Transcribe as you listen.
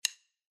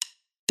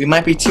We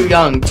might be too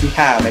young to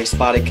have a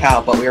spotted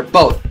cow, but we are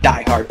both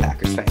diehard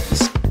Packers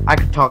fans. I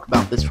could talk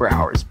about this for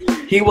hours.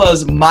 He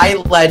was my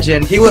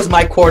legend. He was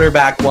my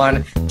quarterback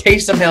one.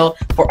 Taysom Hill,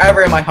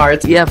 forever in my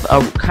heart. We have a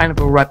kind of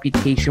a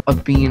reputation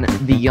of being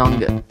the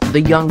young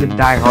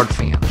diehard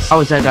fans. How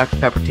was that, Dr.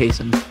 Pepper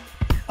Taysom?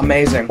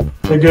 Amazing.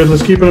 Okay, good.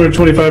 Let's keep it under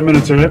 25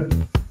 minutes, all right?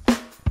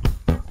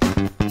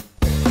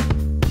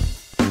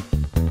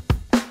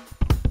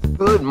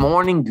 Good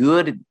morning,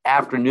 good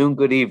afternoon,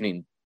 good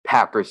evening,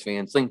 Packers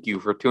fans. Thank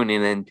you for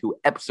tuning in to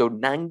episode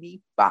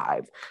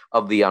 95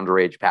 of the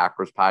Underage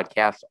Packers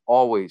podcast.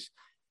 Always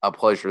a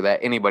pleasure that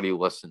anybody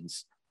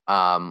listens.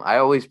 I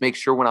always make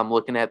sure when I'm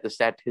looking at the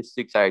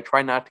statistics, I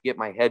try not to get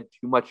my head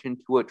too much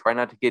into it, try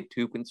not to get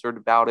too concerned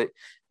about it.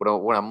 But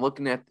when I'm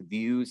looking at the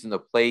views and the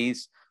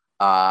plays,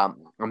 I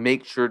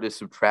make sure to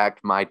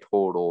subtract my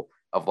total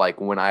of like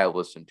when I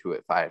listen to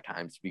it 5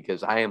 times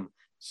because I am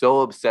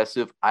so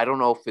obsessive. I don't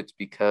know if it's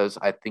because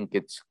I think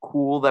it's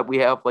cool that we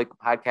have like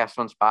a podcast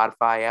on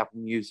Spotify, Apple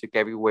Music,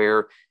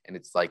 everywhere, and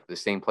it's like the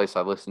same place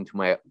I listen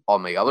to all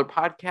my other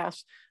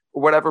podcasts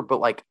or whatever. But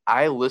like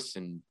I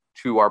listen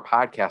to our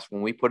podcast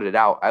when we put it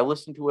out. I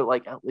listen to it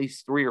like at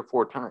least 3 or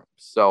 4 times.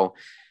 So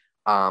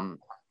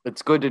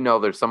it's good to know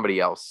there's somebody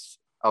else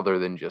other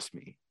than just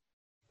me.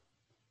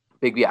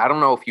 Big B, I don't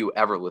know if you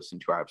ever listen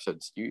to our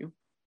episodes. Do you?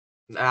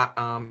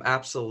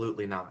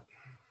 Absolutely not.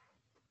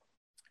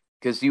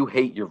 Because you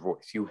hate your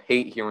voice. You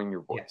hate hearing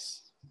your voice.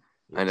 Yes.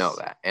 I know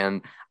that.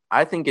 And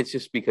I think it's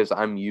just because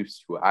I'm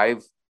used to it.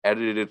 I've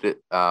edited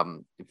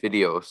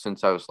video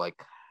since I was like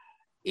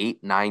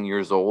 8, 9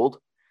 years old.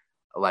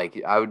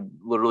 Like I would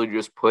literally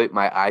just put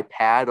my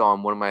iPad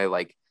on one of my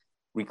like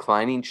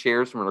reclining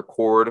chairs and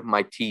record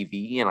my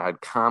TV and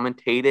I'd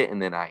commentate it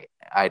and then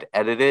I'd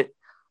edit it.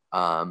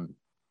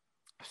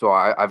 So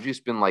I've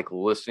just been like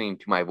listening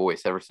to my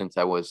voice ever since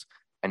I was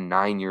a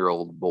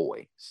 9-year-old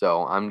boy.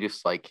 So I'm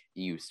just like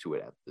used to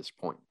it at this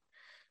point.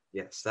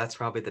 Yes, that's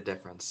probably the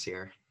difference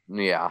here.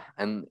 Yeah.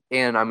 And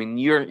I mean,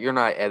 you're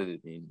not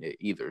editing it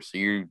either. So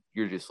you're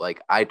just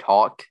like, I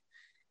talk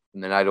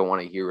and then I don't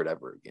want to hear it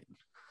ever again.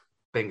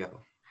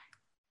 Bingo.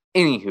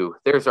 Anywho,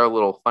 there's our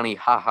little funny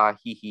ha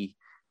hee hee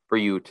for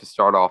you to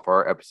start off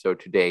our episode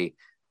today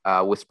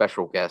with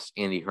special guest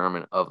Andy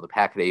Herman of the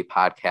Pack-A-Day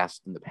podcast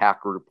and the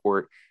Packer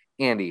Report.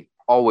 Andy,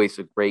 always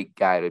a great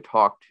guy to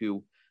talk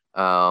to.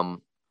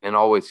 And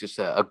always just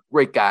a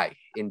great guy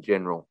in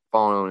general.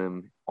 Following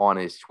him on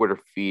his Twitter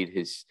feed,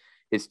 his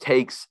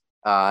takes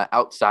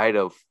outside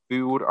of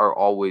food are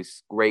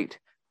always great.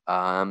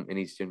 And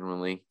he's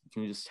generally, you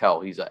can just tell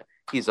he's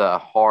a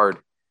hard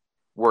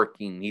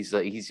working. He's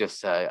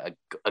just a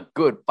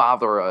good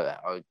father,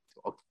 a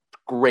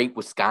great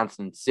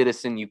Wisconsin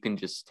citizen. You can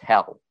just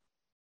tell.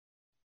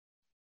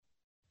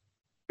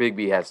 Big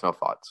B has no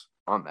thoughts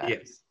on that.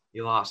 Yes,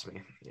 you lost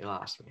me.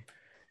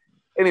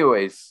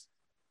 Anyways,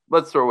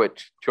 let's throw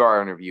it to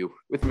our interview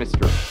with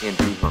Mr.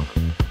 Andrew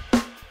Herman.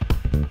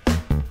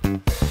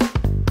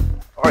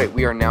 All right,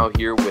 we are now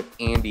here with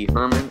Andy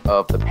Herman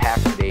of the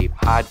Pack-A-Day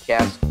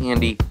podcast.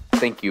 Andy,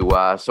 thank you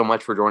so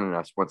much for joining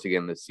us once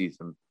again this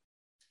season.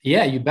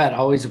 Yeah, you bet.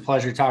 Always a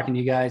pleasure talking to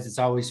you guys. It's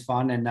always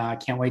fun, and I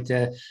can't wait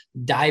to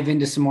dive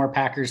into some more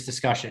Packers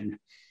discussion.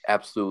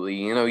 Absolutely.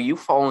 You know, you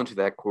fall into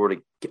that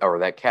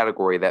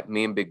category that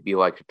me and Big B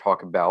like to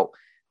talk about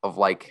of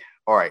like,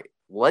 all right,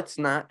 let's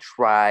not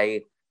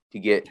try to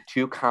get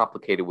too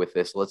complicated with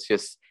this. Let's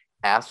just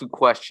ask a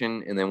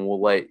question and then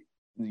we'll let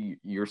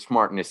your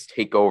smartness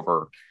take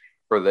over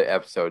for the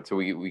episode. So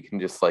we can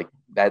just like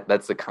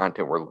that's the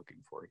content we're looking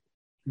for.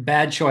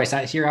 Bad choice.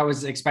 I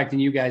was expecting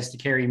you guys to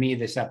carry me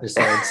this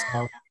episode.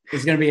 So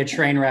it's going to be a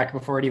train wreck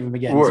before it even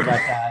begins.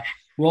 But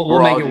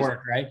we'll make it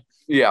work, right?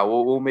 Yeah,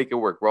 we'll make it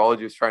work. We're all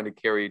just trying to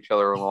carry each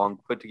other along,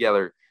 put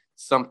together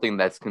something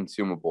that's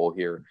consumable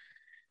here.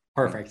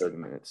 Perfect. 30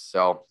 minutes.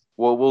 So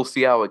we'll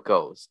see how it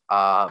goes.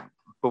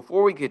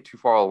 Before we get too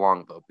far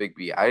along, though, Big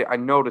B, I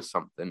noticed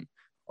something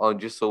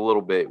just a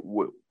little bit.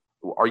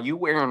 Are you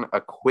wearing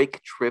a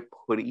Quick Trip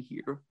hoodie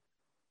here?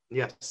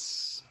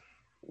 Yes.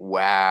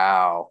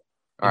 Wow.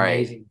 All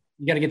Amazing. Right.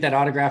 You got to get that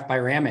autographed by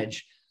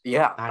Ramage.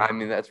 Yeah. I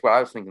mean, that's what I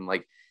was thinking.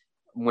 Like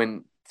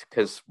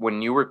because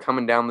when you were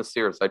coming down the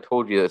stairs, I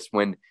told you this,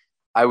 when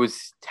I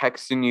was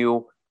texting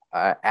you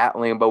at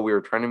Lambeau, we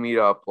were trying to meet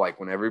up, like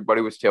when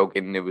everybody was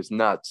tailgating, it was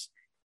nuts.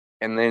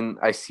 And then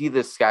I see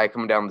this guy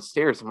coming down the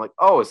stairs. I'm like,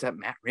 oh, is that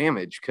Matt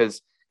Ramage?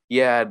 Because he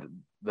had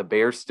the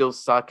Bears Still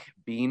Suck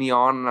beanie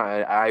on.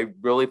 I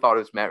really thought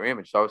it was Matt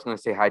Ramage. So I was going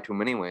to say hi to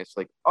him anyway. It's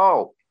like,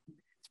 oh,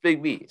 it's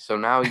Big B. So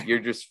now you're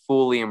just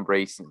fully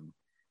embracing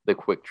the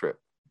Quick Trip.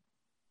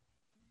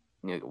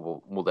 Yeah,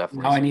 we'll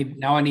definitely.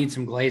 Now I need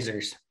some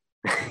Glazers.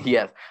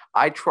 Yes.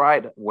 I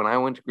tried when I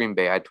went to Green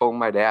Bay. I told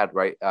my dad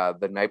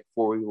the night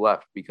before we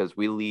left because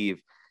we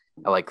leave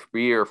at like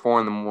 3 or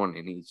 4 in the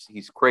morning.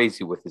 He's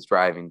crazy with his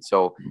driving.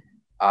 So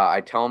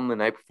I tell him the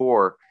night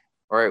before,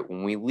 all right,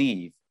 when we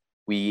leave,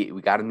 we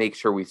got to make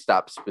sure we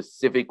stop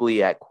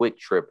specifically at Quick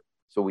Trip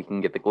so we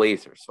can get the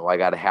Glazers. So I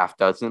got a half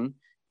dozen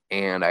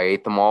and I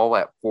ate them all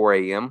at 4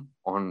 a.m.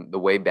 on the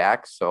way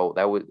back. So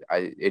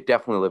it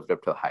definitely lived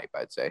up to the hype,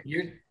 I'd say.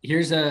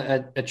 Here's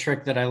a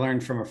trick that I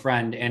learned from a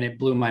friend, and it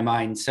blew my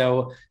mind.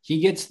 So he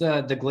gets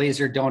the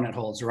Glazer donut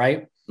holes,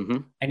 right? Mm-hmm.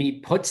 And he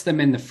puts them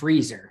in the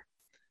freezer.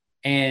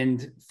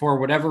 And for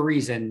whatever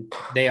reason,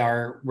 they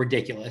are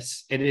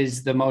ridiculous. It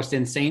is the most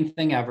insane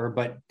thing ever.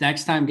 But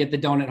next time, get the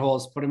donut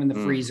holes, put them in the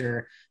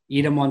freezer,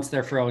 eat them once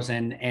they're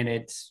frozen, and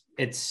it's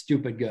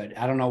stupid good.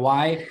 I don't know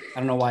why. I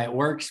don't know why it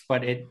works,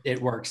 but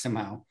it works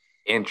somehow.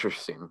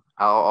 Interesting.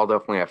 I'll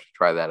definitely have to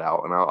try that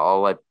out, and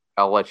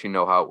I'll let you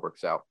know how it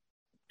works out.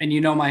 And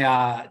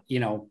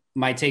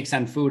my takes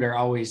on food are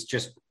always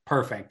just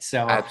perfect. So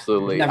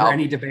absolutely, never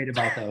any debate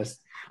about those.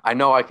 I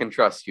know I can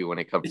trust you when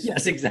it comes.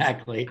 Yes,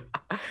 exactly.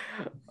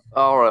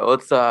 All right,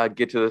 let's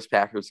get to this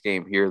Packers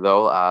game here,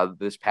 though.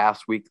 This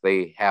past week,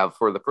 they have,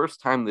 for the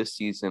first time this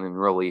season, and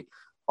really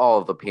all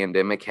of the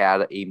pandemic,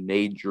 had a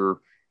major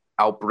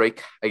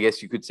outbreak, I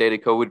guess you could say, to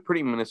COVID.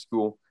 Pretty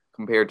minuscule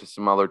compared to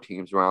some other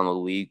teams around the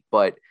league,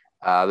 but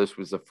this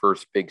was the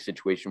first big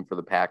situation for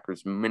the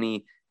Packers.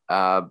 Many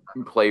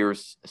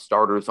players,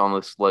 starters on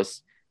this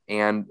list,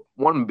 and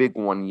one big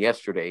one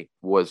yesterday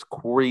was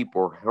Corey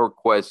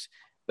Bojorquez,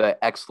 the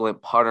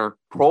excellent punter,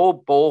 Pro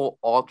Bowl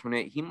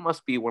alternate. He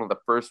must be one of the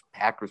first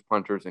Packers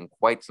punters in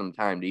quite some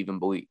time to even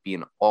be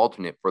an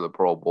alternate for the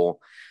Pro Bowl.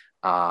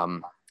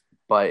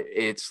 But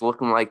it's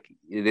looking like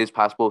it is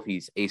possible, if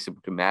he's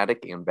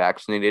asymptomatic and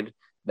vaccinated,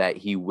 that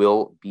he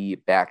will be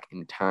back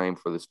in time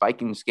for this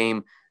Vikings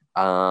game.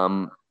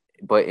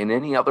 But in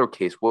any other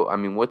case,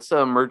 what's the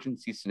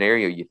emergency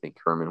scenario you think,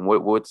 Herman?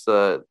 What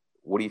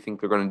do you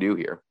think they're going to do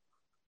here?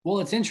 Well,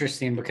 it's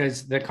interesting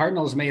because the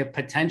Cardinals may have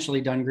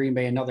potentially done Green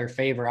Bay another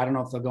favor. I don't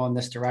know if they'll go in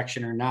this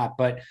direction or not,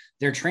 but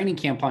their training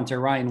camp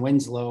punter, Ryan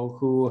Winslow,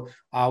 who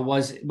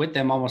was with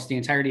them almost the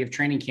entirety of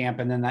training camp,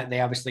 and then they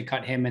obviously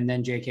cut him and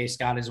then J.K.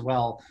 Scott as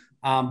well.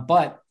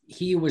 But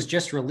he was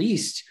just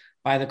released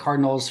by the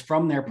Cardinals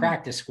from their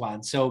practice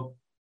squad. So,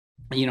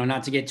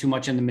 not to get too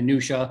much in the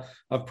minutia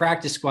of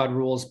practice squad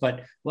rules,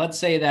 but let's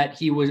say that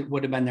he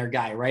would have been their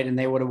guy, right? And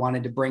they would have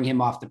wanted to bring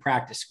him off the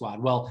practice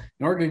squad. Well,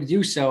 in order to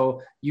do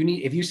so,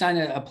 if you sign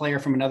a player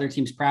from another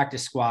team's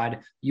practice squad,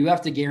 you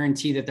have to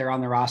guarantee that they're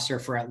on the roster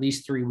for at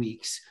least 3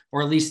 weeks,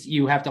 or at least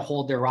you have to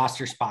hold their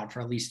roster spot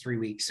for at least 3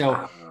 weeks.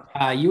 So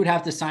you would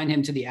have to sign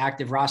him to the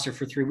active roster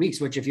for 3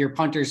 weeks, which if your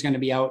punter is going to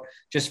be out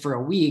just for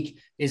a week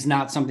is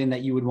not something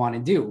that you would want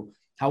to do.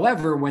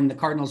 However, when the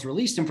Cardinals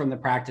released him from the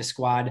practice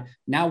squad,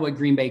 now what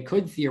Green Bay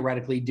could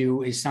theoretically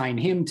do is sign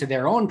him to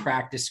their own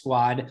practice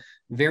squad,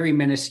 very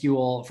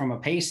minuscule from a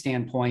pay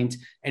standpoint.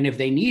 And if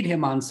they need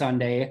him on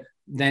Sunday,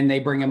 then they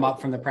bring him up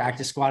from the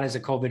practice squad as a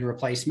COVID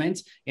replacement.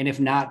 And if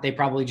not, they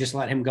probably just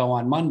let him go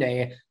on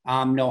Monday.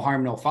 No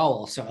harm, no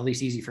foul. So at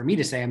least easy for me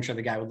to say. I'm sure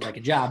the guy would like a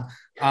job.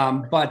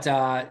 But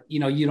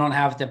you don't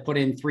have to put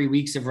in 3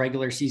 weeks of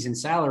regular season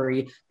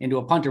salary into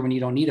a punter when you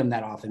don't need him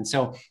that often.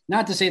 So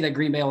not to say that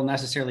Green Bay will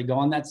necessarily go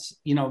on that,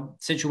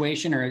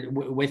 situation or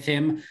with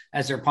him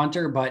as their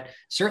punter, but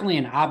certainly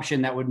an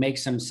option that would make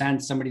some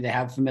sense. Somebody they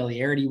have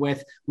familiarity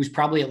with, who's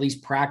probably at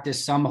least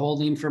practiced some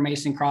holding for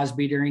Mason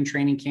Crosby during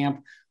training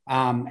camp.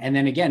 And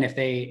then again, if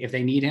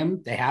they need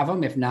him, they have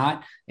him. If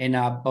not, and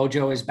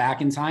Bojo is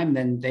back in time,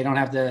 then they don't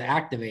have to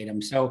activate him.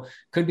 So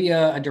could be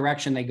a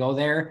direction they go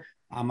there.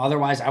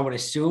 Otherwise, I would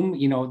assume,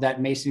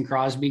 that Mason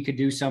Crosby could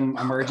do some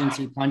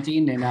emergency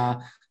punting in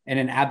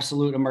an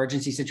absolute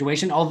emergency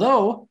situation.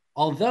 Although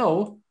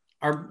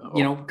our,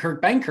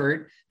 Kurt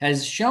Benkert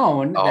has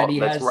shown that he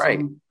has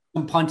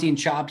some punting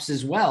chops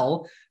as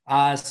well.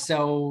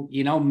 So,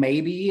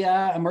 maybe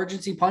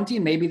emergency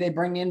punting, maybe they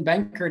bring in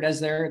Benkert as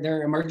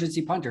their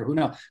emergency punter. Who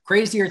knows?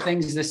 Crazier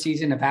things this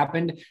season have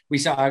happened. We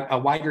saw a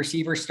wide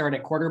receiver start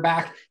at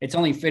quarterback. It's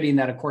only fitting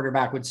that a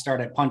quarterback would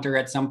start at punter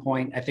at some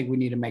point. I think we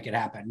need to make it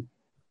happen.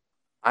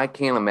 I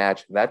can't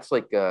imagine. That's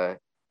like a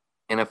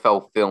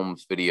NFL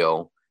Films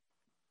video.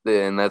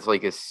 And that's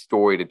like a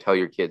story to tell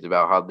your kids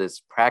about how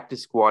this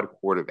practice squad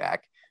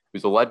quarterback,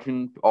 who's a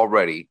legend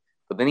already,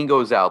 but then he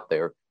goes out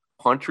there,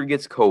 punter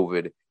gets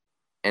COVID,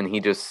 and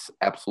he just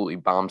absolutely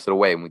bombs it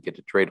away, and we get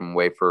to trade him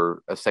away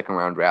for a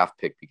second-round draft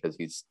pick because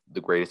he's the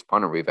greatest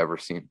punter we've ever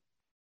seen.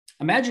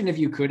 Imagine if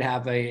you could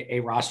have a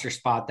roster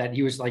spot that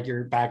he was like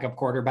your backup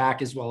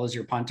quarterback as well as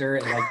your punter.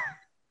 And like,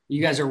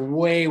 you guys are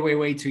way, way,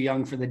 way too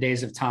young for the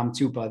days of Tom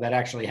Tupa. That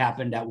actually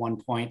happened at one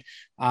point.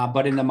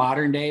 But in the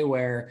modern day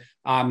where,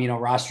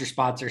 roster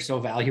spots are so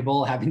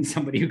valuable, having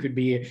somebody who could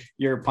be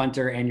your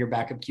punter and your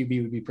backup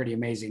QB would be pretty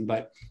amazing.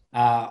 But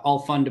all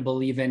fun to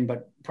believe in,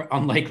 but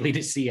unlikely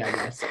to see, I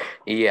guess.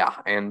 Yeah.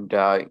 And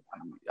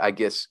I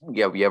guess,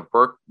 we have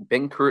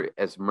Benkert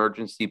as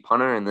emergency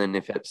punter. And then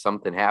if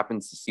something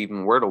happens to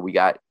Steven Wirtle, we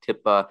got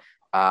Tipa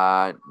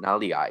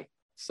Naliai.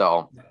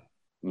 So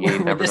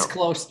we're this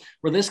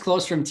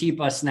close from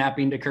Tipa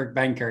snapping to Kirk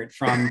Benkert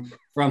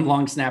from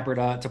long snapper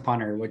to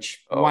punter,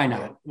 which why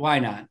not?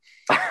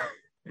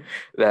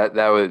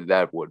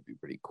 that would be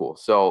pretty cool.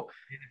 So,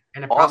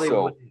 and it probably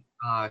would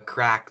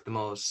crack the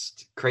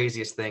most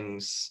craziest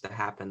things that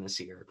happened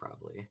this year,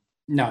 probably.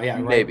 No, yeah,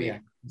 right. Maybe. Yeah,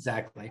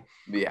 exactly.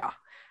 Yeah.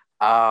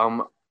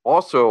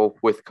 Also,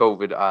 with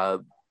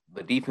COVID,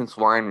 the defensive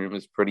line room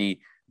is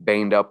pretty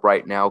banged up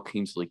right now.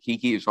 Kingsley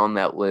Keke is on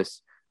that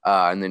list,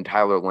 and then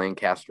Tyler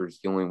Lancaster is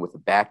dealing with a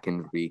back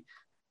injury.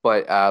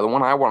 But the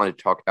one I wanted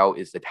to talk about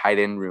is the tight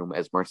end room,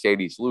 as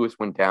Mercedes Lewis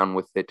went down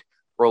with it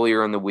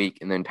earlier in the week,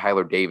 and then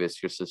Tyler Davis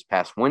just this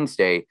past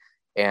Wednesday.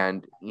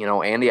 And,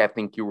 Andy, I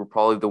think you were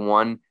probably the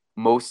one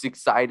most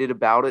excited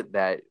about it,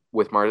 that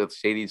with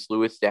Mercedes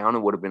Lewis down, it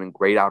would have been a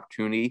great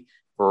opportunity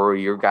for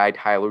your guy,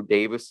 Tyler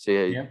Davis,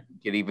 to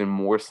get even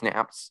more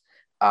snaps.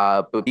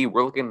 But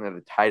we're looking at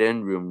a tight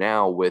end room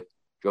now with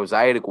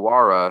Josiah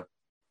DeGuara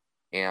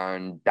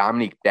and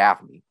Dominique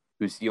Daphne,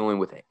 who's dealing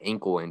with an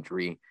ankle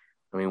injury.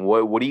 I mean,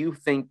 what do you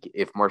think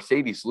if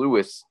Mercedes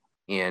Lewis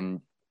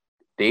and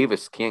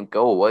Davis can't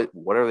go?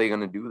 What are they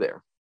going to do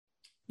there?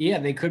 Yeah,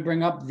 they could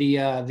bring up the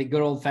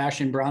good old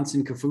fashioned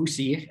Bronson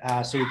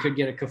Kafusi. So we could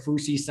get a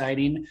Kafusi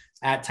sighting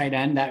at tight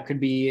end. That could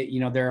be,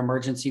 their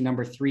emergency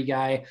number 3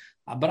 guy.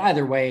 But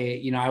either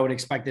way, I would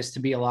expect this to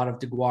be a lot of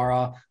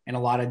DeGuara and a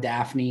lot of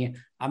Daphne.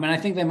 And I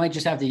think they might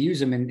just have to use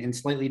them in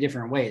slightly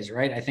different ways,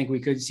 right? I think we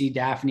could see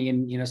Daphne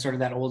in, sort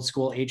of that old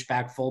school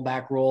H-back,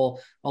 fullback role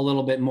a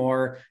little bit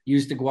more,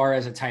 use DeGuara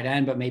as a tight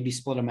end, but maybe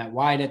split them at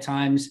wide at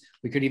times.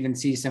 We could even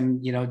see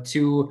some,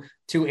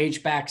 two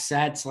H-back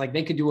sets. Like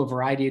they could do a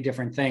variety of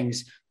different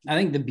things. I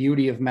think the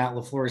beauty of Matt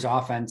LaFleur's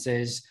offense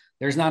is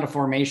there's not a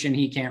formation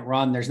he can't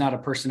run. There's not a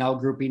personnel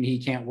grouping he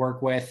can't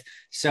work with.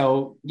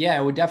 So yeah,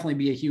 it would definitely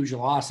be a huge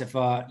loss if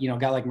a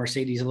guy like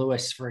Mercedes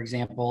Lewis, for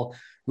example,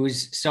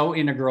 who's so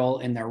integral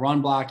in their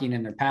run blocking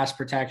and their pass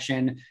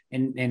protection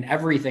and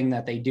everything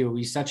that they do.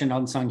 He's such an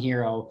unsung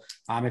hero.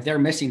 If they're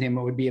missing him,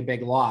 it would be a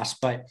big loss.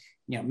 But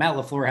Matt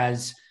LaFleur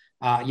has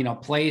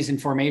plays and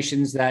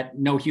formations that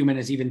no human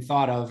has even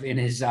thought of in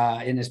his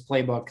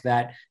playbook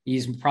that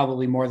he's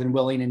probably more than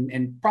willing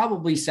and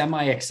probably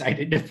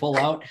semi-excited to pull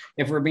out,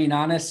 if we're being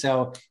honest.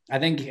 So I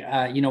think,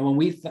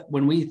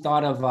 when we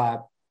thought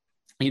of,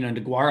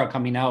 DeGuara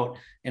coming out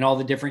and all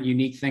the different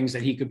unique things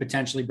that he could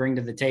potentially bring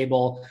to the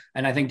table.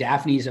 And I think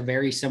Daphne is a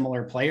very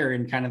similar player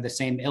in kind of the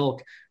same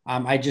ilk.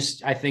 I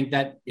think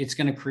that it's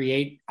going to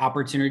create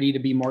opportunity to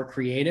be more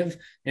creative.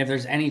 And if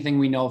there's anything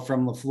we know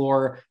from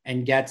LaFleur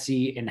and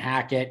Getsy and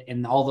Hackett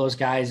and all those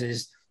guys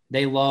is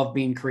they love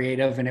being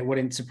creative. And it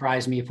wouldn't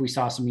surprise me if we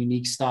saw some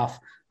unique stuff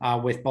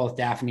with both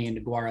Daphne and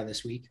DeGuara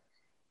this week.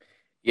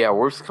 Yeah,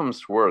 worst comes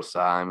to worst.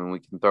 We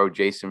can throw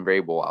Jason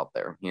Vrabel out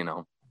there,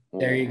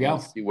 There you go. We'll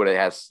see what it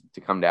has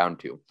to come down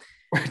to.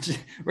 We're just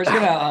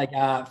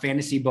gonna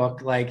fantasy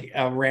book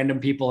random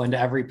people into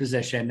every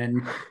position,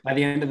 and by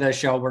the end of the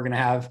show, we're gonna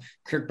have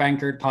Kirk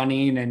Benkert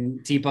punting and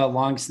Tipa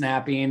long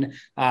snapping,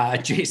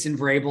 Jason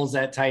Vrabel's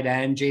at tight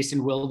end,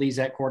 Jason Wilde's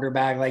at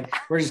quarterback.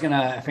 We're just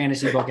gonna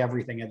fantasy book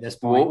everything at this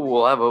point.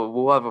 We'll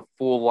have a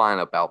full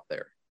lineup out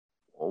there.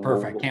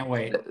 Perfect. Can't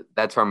wait.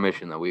 That's our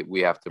mission that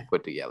we have to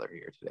put together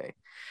here today.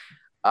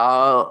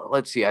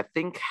 Let's see. I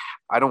think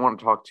I don't want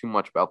to talk too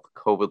much about the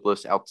COVID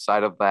list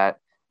outside of that.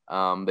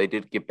 They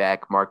did get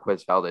back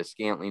Marquez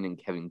Valdes-Scantling and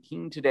Kevin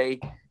King today,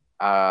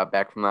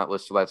 back from that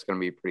list. So that's going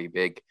to be pretty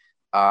big.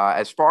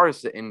 As far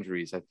as the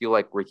injuries, I feel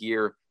like we're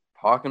here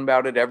talking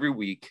about it every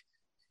week,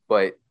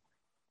 but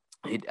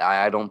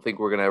I don't think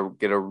we're going to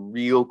get a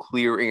real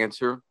clear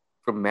answer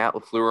from Matt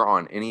LaFleur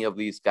on any of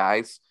these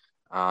guys.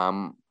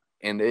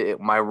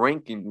 My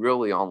ranking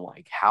really on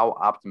how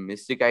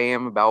optimistic I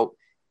am about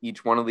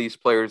each one of these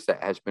players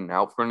that has been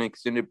out for an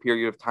extended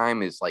period of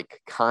time is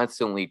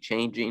constantly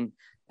changing.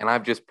 And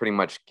I've just pretty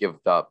much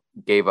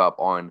gave up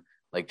on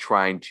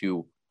trying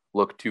to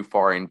look too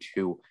far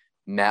into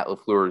Matt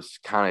LaFleur's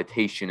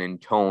connotation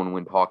and tone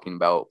when talking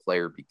about a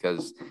player,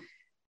 because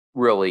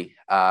really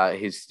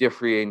his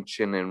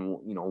differentiation and,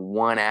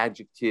 one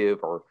adjective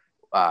or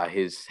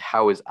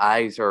how his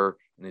eyes are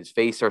and his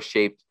face are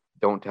shaped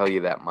don't tell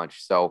you that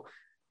much. So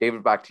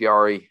David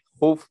Bakhtiari,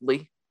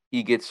 hopefully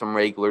he gets some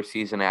regular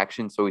season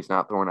action so he's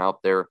not thrown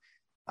out there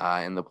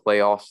in the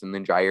playoffs. And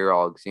then Jair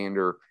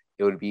Alexander,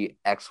 it would be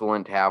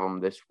excellent to have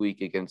him this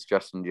week against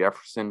Justin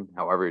Jefferson.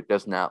 However, it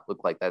does not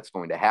look like that's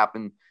going to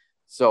happen.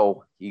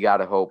 So you got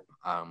to hope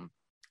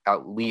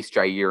at least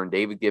Jair and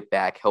David get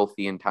back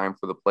healthy in time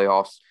for the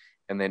playoffs.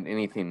 And then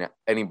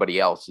anybody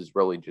else is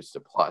really just a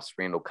plus.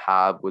 Randall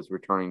Cobb was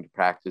returning to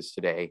practice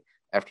today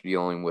after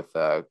dealing with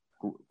a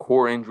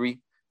core injury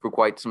for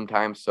quite some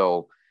time.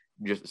 So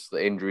just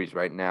the injuries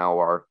right now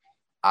are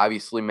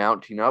obviously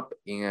mounting up.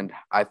 And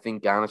I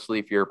think, honestly,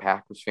 if you're a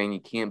Packers fan, you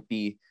can't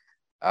be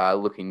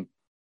looking,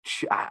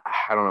 I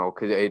don't know,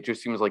 because it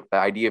just seems like the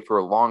idea for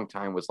a long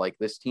time was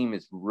this team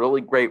is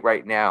really great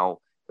right now,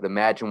 but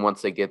imagine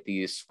once they get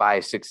these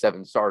 5, 6,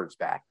 7 starters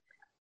back.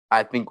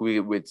 I think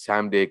it's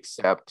time to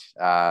accept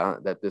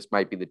that this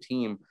might be the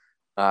team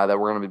that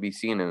we're going to be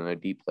seeing in a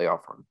deep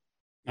playoff run.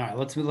 All right,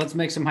 let's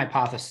make some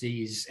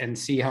hypotheses and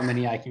see how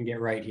many I can get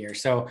right here.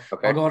 So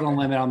okay. I'll go on a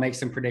limit. I'll make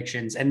some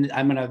predictions, and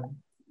I'm going to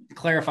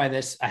clarify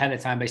this ahead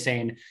of time by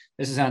saying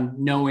this is on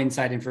no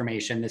inside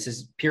information. This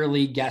is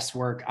purely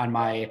guesswork on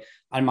my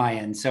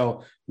end.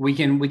 So we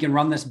can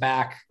run this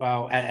back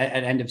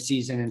at end of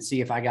season and see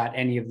if I got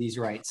any of these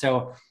right.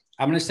 So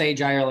I'm going to say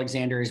Jair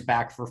Alexander is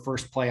back for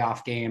first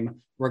playoff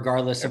game,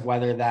 regardless of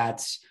whether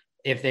that's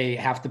if they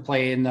have to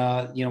play in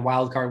the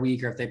wild card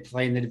week or if they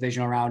play in the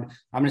divisional round.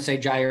 I'm going to say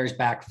Jair is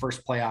back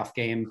first playoff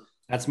game.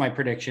 That's my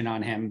prediction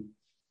on him.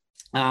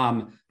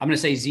 I'm going to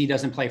say Z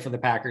doesn't play for the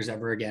Packers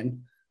ever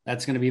again.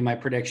 That's going to be my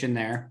prediction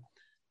there.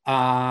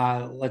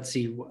 Let's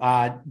see.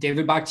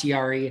 David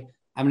Bakhtiari,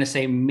 I'm going to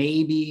say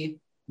maybe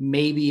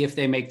if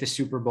they make the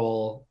Super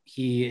Bowl,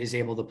 he is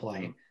able to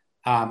play.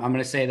 I'm going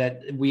to say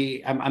that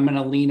I'm going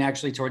to lean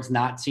actually towards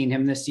not seeing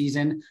him this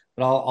season,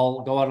 but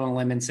I'll go out on a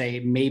limb and say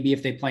maybe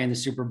if they play in the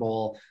Super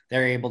Bowl,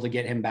 they're able to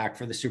get him back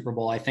for the Super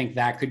Bowl. I think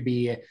that could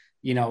be,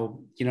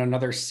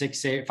 another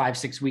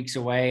 5-6 weeks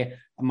away.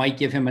 I might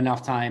give him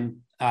enough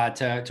time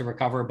to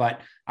recover,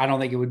 but I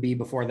don't think it would be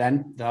before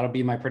then. That'll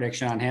be my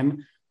prediction on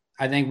him.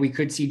 I think we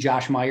could see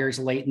Josh Myers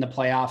late in the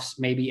playoffs,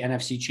 maybe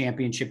NFC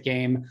Championship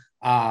game,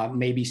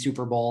 maybe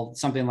Super Bowl,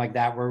 something like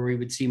that, where we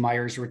would see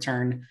Myers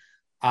return.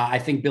 I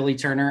think Billy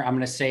Turner, I'm going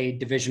to say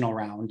divisional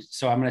round.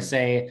 So I'm going to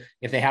say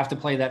if they have to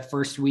play that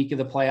first week of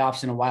the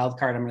playoffs in a wild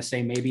card, I'm going to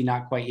say maybe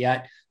not quite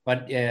yet,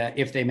 but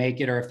if they make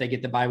it or if they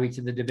get the bye week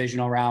to the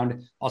divisional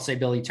round, I'll say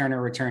Billy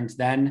Turner returns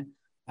then.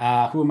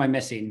 Who am I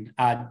missing?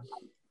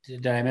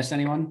 Did I miss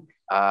anyone?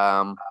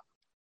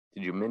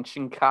 Did you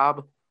mention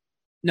Cobb?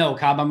 No,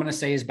 Cobb, I'm going to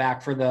say is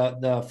back for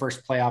the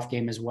first playoff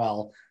game as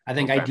well. I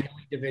think ideally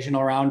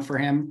divisional round for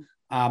him,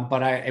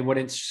 but it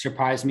wouldn't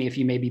surprise me if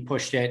he maybe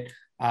pushed it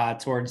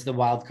towards the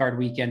wild card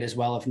weekend as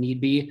well, if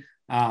need be.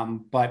 But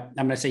I'm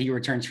going to say he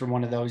returns for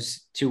one of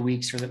those 2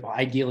 weeks for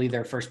ideally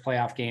their first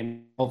playoff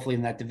game, hopefully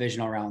in that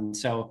divisional round.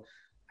 So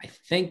I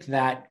think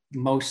that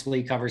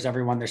mostly covers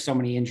everyone. There's so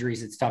many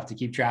injuries, it's tough to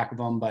keep track of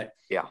them, but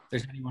yeah, if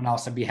there's anyone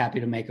else, I'd be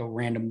happy to make a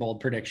random bold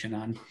prediction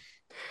on.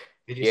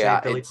 Did you say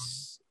Billy?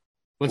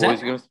 What's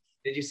that?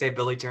 Did you say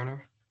Billy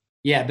Turner?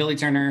 Yeah, Billy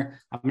Turner.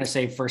 I'm going to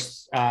say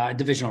first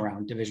divisional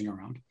round.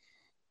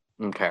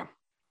 Okay.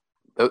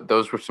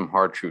 Those were some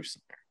hard truths.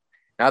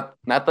 Not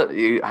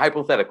that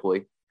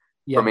hypothetically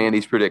from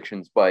Andy's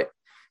predictions, but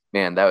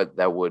man,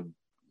 that would,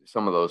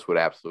 some of those would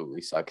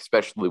absolutely suck,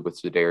 especially with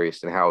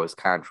Za'Darius and how his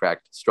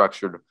contract is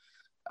structured,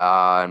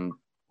 and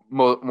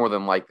more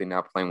than likely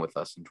not playing with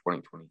us in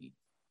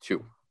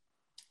 2022.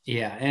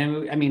 Yeah,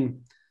 and I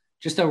mean,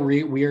 just a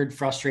weird,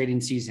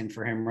 frustrating season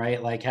for him,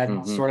 right? Like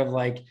had sort of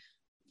like,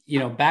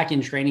 back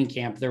in training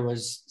camp, there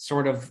was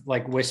sort of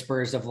like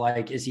whispers of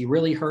like, is he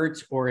really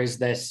hurt or is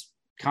this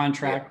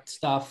contract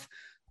stuff?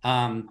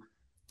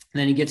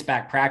 Then he gets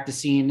back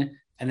practicing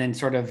and then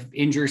sort of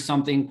injures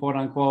something, quote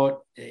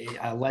unquote,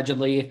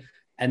 allegedly.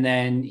 And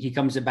then he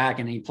comes back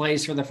and he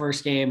plays for the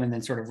first game and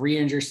then sort of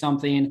re-injures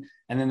something.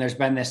 And then there's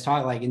been this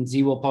talk, like, and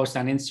Z will post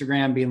on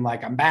Instagram being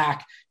like, I'm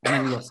back. And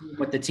then you'll see him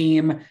with the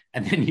team.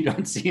 And then you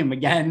don't see him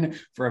again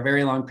for a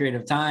very long period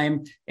of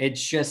time.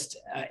 It's just,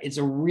 it's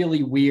a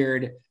really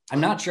weird,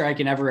 I'm not sure I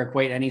can ever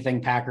equate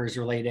anything Packers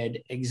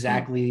related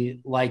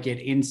exactly like it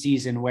in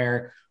season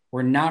where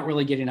we're not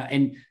really getting,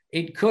 and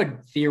it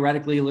could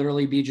theoretically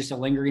literally be just a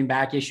lingering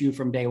back issue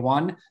from day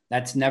one.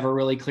 That's never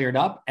really cleared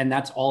up. And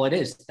that's all it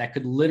is. That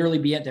could literally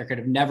be it. There could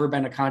have never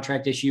been a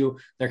contract issue.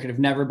 There could have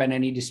never been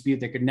any dispute.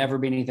 There could never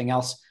be anything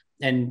else.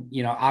 And,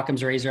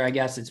 Occam's razor, I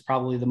guess it's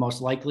probably the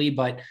most likely,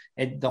 but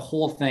the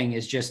whole thing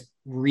is just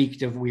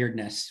reeked of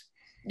weirdness.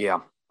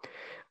 Yeah.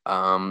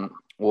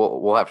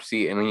 We'll have to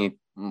see.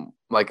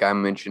 Like I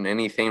mentioned,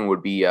 anything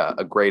would be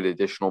a great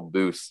additional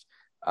boost.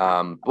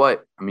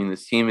 But I mean,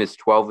 this team is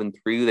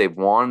 12-3. They've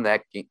won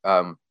that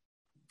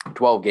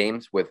 12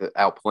 games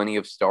without plenty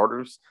of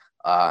starters,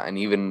 and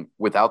even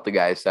without the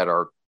guys that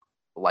are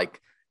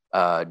like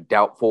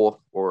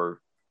doubtful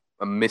or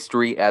a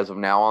mystery as of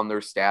now on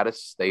their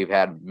status. They've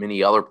had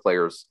many other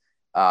players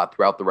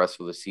throughout the rest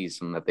of the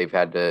season that they've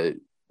had to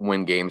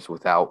win games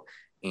without,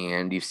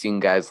 and you've seen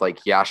guys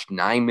like Yosh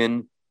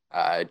Nijman,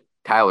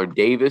 Tyler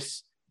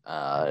Davis,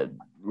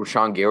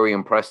 Rashawn Gary,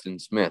 and Preston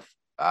Smith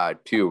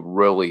to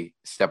really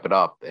step it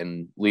up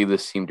and lead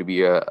this team to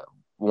be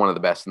one of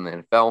the best in the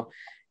NFL,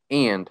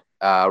 and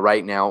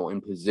right now in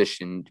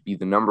position to be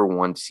the number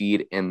 1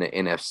 seed in the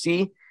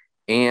NFC.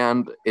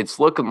 And it's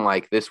looking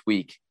like this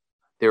week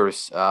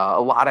there's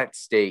a lot at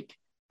stake,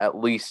 at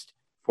least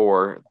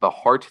for the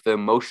heart, the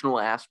emotional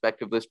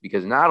aspect of this,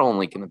 because not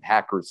only can the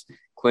Packers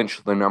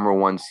clinch the number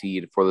 1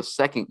 seed for the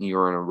second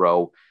year in a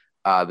row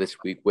this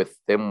week with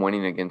them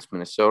winning against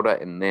Minnesota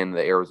and then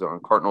the Arizona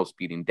Cardinals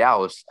beating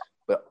Dallas,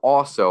 but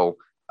also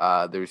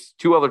there's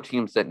 2 other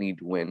teams that need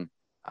to win,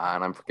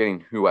 and I'm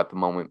forgetting who at the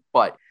moment,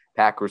 but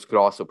Packers could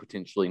also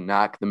potentially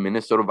knock the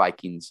Minnesota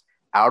Vikings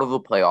out of the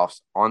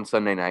playoffs on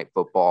Sunday Night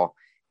Football,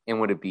 and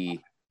would it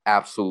be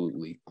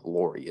absolutely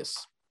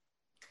glorious?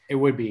 It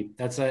would be.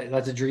 That's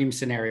a dream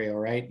scenario,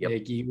 right? Yep.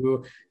 Like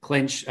you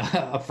clinch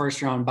a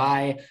first round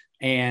bye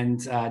and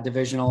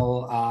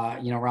divisional,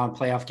 round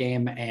playoff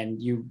game,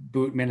 and you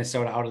boot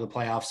Minnesota out of the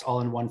playoffs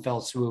all in one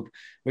fell swoop.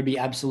 Would be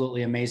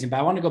absolutely amazing. But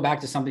I want to go back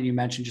to something you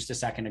mentioned just a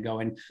second ago,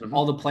 and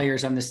all the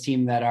players on this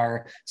team that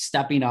are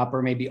stepping up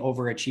or maybe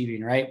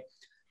overachieving, right?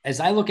 As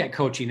I look at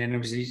coaching,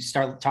 and as we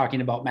start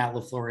talking about Matt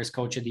LaFleur as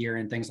coach of the year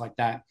and things like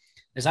that,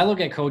 is I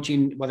look at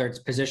coaching, whether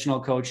it's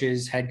positional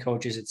coaches, head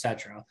coaches,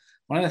 etc.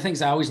 One of the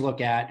things I always look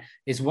at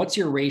is what's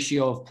your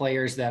ratio of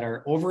players that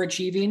are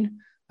overachieving,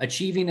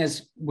 achieving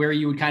as where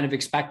you would kind of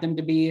expect them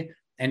to be,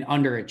 and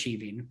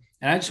underachieving.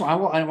 And I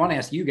want to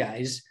ask you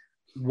guys,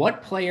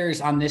 what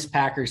players on this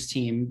Packers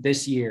team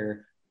this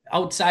year,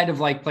 outside of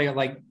like player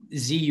like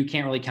Z, you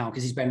can't really count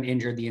because he's been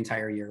injured the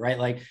entire year, right?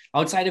 Like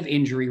outside of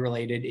injury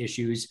related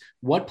issues,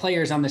 what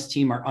players on this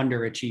team are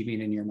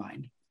underachieving in your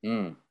mind?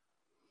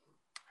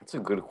 That's a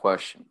good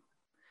question.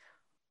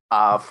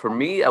 For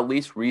me, at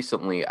least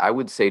recently, I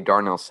would say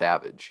Darnell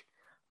Savage.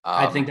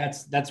 I think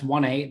that's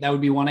 1A. That would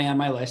be 1A on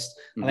my list.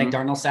 I think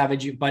Darnell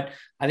Savage, but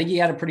I think he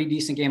had a pretty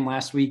decent game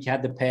last week.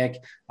 Had the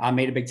pick,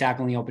 made a big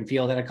tackle in the open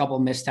field, had a couple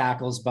of missed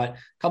tackles, but a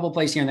couple of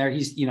plays here and there.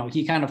 He's,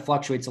 he kind of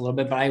fluctuates a little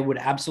bit, but I would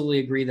absolutely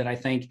agree that I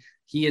think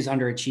he is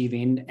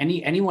underachieving.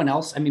 Anyone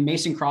else? I mean,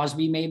 Mason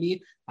Crosby,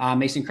 maybe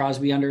Mason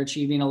Crosby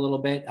underachieving a little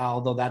bit,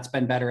 although that's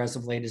been better as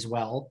of late as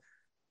well.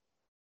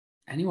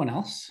 Anyone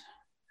else?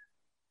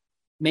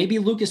 Maybe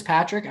Lucas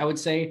Patrick, I would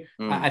say.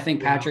 I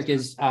think Patrick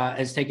has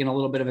taken a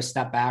little bit of a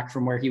step back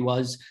from where he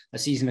was a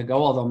season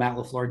ago, although Matt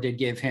LaFleur did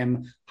give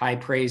him high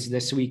praise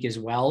this week as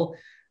well.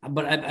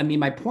 But I mean,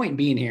 my point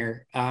being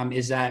here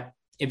is that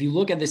if you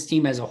look at this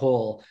team as a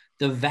whole,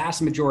 the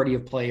vast majority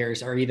of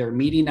players are either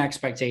meeting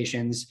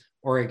expectations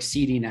or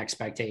exceeding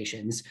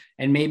expectations.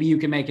 And maybe you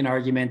can make an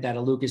argument that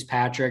a Lucas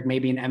Patrick,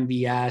 maybe an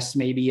MVS,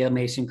 maybe a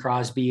Mason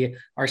Crosby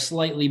are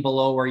slightly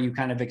below where you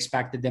kind of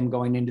expected them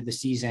going into the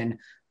season.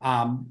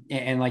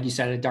 And like you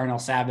said, a Darnell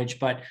Savage,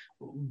 but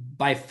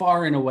by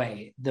far and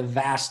away, the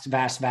vast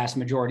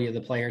majority of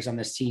the players on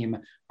this team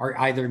are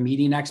either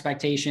meeting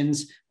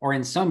expectations or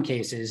in some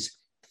cases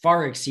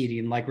far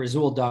exceeding, like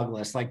Rasul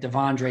Douglas, like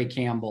Devondre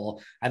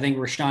Campbell. I think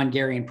Rashawn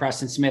Gary and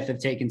Preston Smith have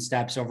taken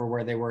steps over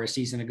where they were a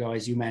season ago,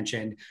 as you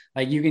mentioned.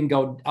 Like you can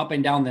go up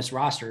and down this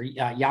roster.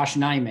 Yosh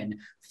Nijman,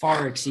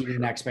 far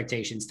exceeding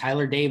expectations.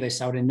 Tyler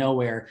Davis out of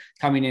nowhere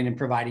coming in and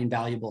providing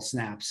valuable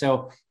snaps.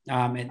 So,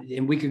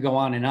 and we could go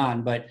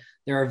on, but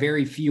there are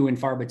very few and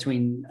far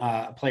between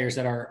players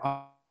that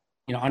are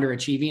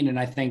underachieving. And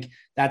I think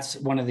that's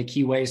one of the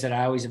key ways that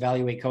I always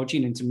evaluate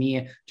coaching. And to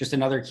me, just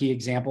another key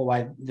example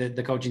why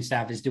the coaching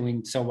staff is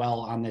doing so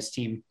well on this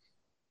team.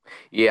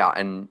 Yeah.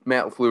 And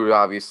Matt LaFleur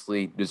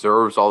obviously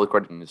deserves all the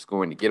credit and is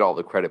going to get all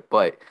the credit,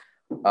 but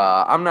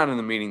I'm not in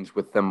the meetings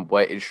with them,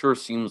 but it sure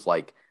seems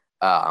like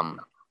that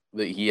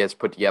he has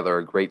put together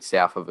a great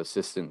staff of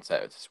assistants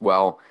as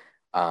well.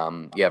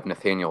 You have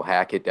Nathaniel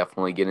Hackett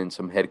definitely getting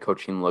some head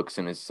coaching looks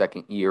in his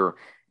second year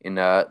in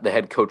the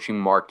head coaching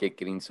market,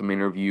 getting some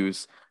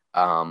interviews.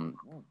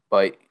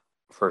 But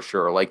for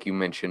sure, like you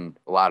mentioned,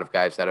 a lot of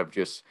guys that have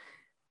just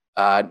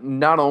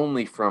not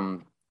only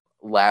from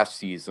last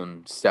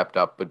season stepped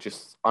up, but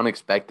just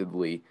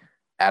unexpectedly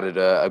added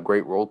a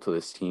great role to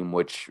this team,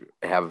 which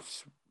have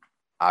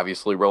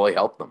obviously really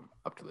helped them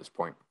up to this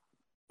point.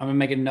 I'm gonna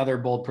make another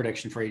bold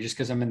prediction for you, just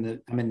because I'm in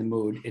the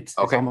mood. It's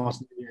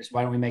almost New Year's.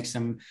 Why don't we make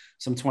some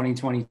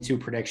 2022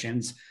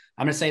 predictions?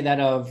 I'm gonna say that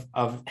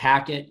of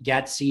Hackett,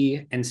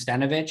 Getsy, and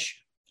Stenovich,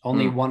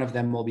 only one of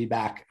them will be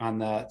back on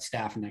the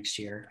staff next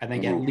year. I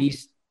think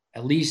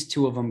at least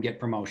two of them get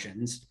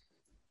promotions.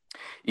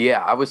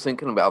 Yeah, I was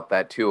thinking about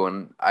that too,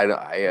 and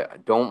I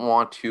don't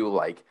want to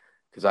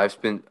because I've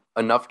spent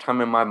enough time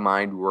in my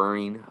mind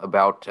worrying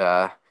about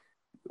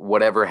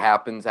whatever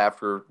happens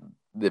after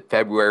the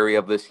February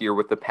of this year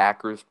with the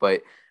Packers,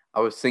 but I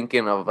was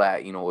thinking of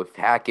that, if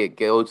Hackett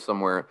goes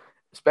somewhere,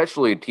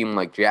 especially a team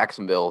like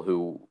Jacksonville,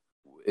 who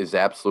is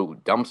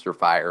absolute dumpster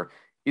fire,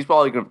 he's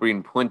probably going to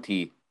bring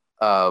plenty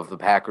of the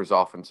Packers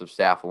offensive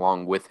staff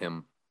along with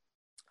him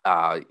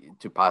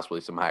to possibly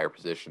some higher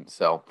positions.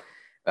 So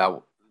that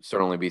will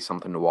certainly be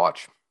something to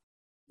watch.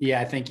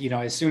 Yeah, I think,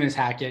 as soon as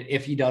Hackett,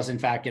 if he does in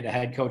fact get a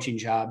head coaching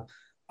job,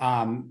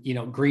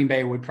 Green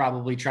Bay would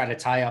probably try to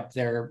tie up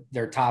their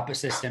top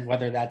assistant,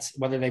 whether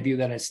they view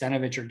that as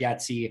Stenovich or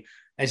Getsy,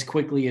 as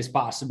quickly as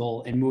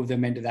possible and move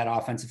them into that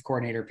offensive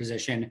coordinator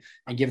position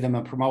and give them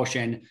a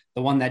promotion.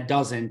 The one that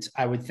doesn't,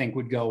 I would think,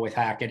 would go with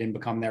Hackett and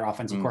become their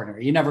offensive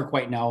coordinator. You never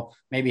quite know.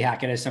 Maybe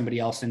Hackett has somebody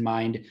else in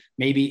mind.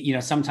 Maybe,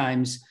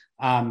 sometimes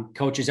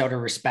coaches out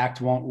of respect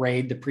won't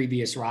raid the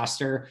previous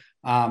roster.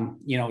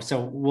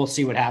 So we'll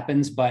see what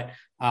happens, but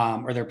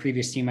or their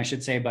previous team, I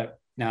should say, but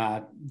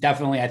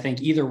definitely, I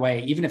think either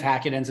way, even if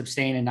Hackett ends up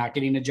staying and not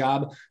getting a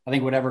job, I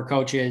think whatever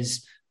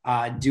coaches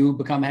do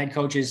become head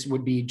coaches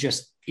would be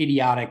just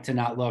idiotic to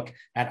not look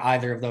at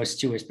either of those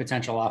two as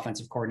potential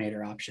offensive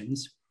coordinator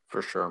options.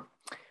 For sure.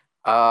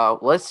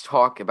 Let's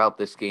talk about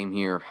this game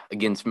here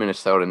against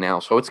Minnesota now.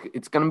 So it's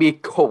going to be a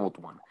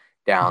cold one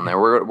down there.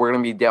 We're going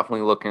to be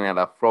definitely looking at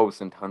a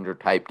frozen tundra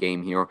type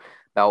game here.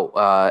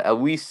 About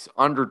at least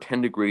under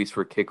 10 degrees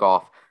for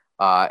kickoff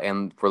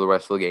and for the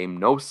rest of the game.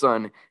 No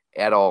sun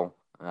at all.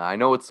 I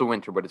know it's the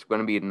winter, but it's going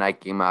to be a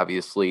night game,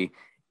 obviously,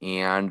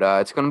 and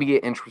it's going to be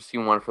an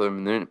interesting one for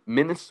the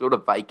Minnesota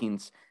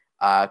Vikings.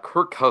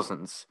 Kirk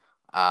Cousins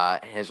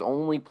has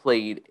only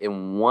played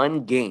in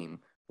one game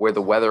where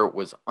the weather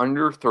was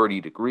under 30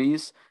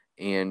 degrees,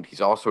 and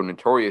he's also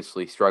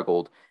notoriously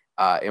struggled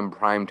in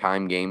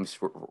primetime games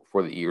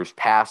for the years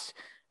past.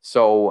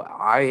 So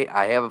I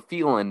have a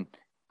feeling,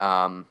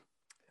 I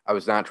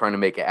was not trying to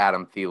make an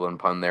Adam Thielen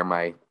pun there.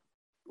 My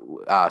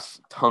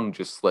tongue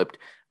just slipped.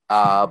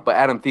 But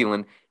Adam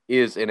Thielen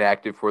is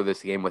inactive for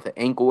this game with an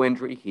ankle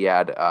injury. He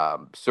had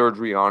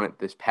surgery on it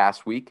this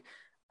past week.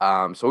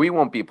 So he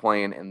won't be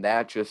playing, and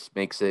that just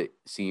makes it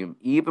seem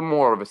even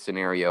more of a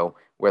scenario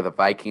where the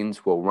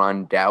Vikings will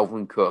run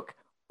Dalvin Cook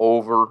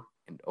over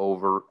and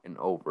over and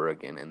over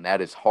again. And that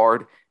is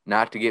hard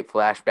not to get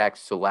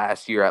flashbacks to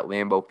last year at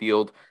Lambeau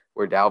Field,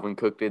 where Dalvin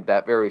Cook did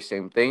that very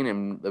same thing,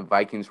 and the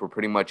Vikings were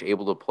pretty much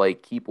able to play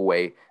keep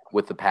away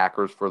with the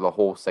Packers for the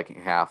whole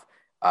second half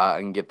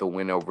and get the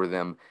win over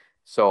them.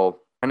 So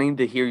I need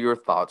to hear your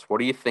thoughts.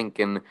 What are you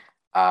thinking?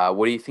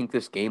 What do you think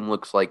this game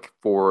looks like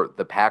for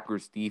the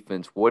Packers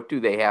defense? What do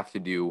they have to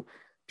do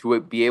to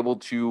be able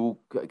to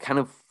kind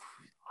of,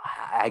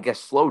 I guess,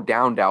 slow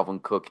down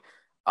Dalvin Cook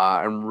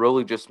and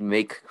really just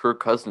make Kirk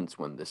Cousins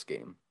win this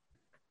game?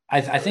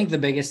 I think the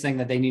biggest thing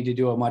that they need to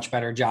do a much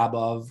better job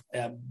of,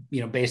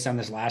 based on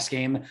this last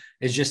game,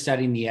 is just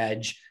setting the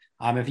edge.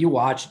 If you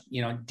watch,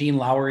 Dean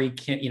Lowry,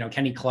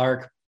 Kenny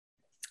Clark,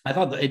 I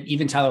thought that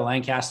even Tyler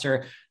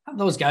Lancaster,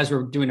 those guys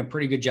were doing a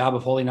pretty good job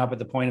of holding up at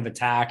the point of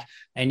attack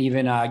and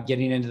even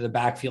getting into the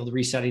backfield,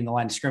 resetting the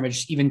line of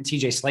scrimmage. Even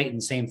TJ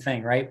Slayton, same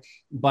thing, right?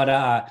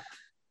 But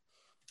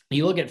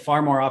you look at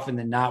far more often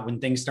than not when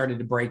things started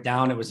to break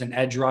down, it was an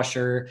edge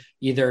rusher,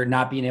 either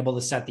not being able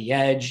to set the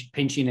edge,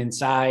 pinching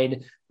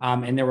inside.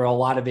 And there were a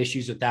lot of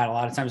issues with that. A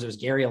lot of times it was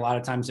Gary. A lot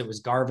of times it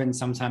was Garvin.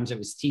 Sometimes it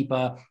was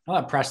Tipa. I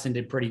thought Preston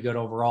did pretty good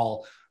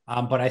overall.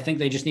 But I think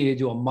they just need to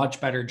do a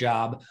much better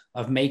job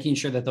of making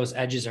sure that those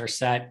edges are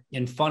set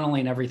and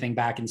funneling everything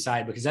back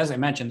inside. Because as I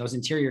mentioned, those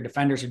interior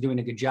defenders are doing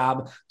a good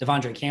job.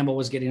 Devondre Campbell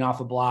was getting off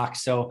a block.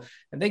 So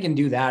if they can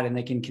do that and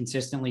they can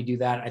consistently do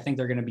that, I think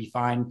they're going to be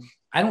fine.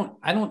 I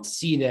don't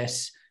see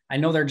this. I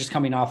know they're just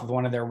coming off of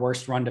one of their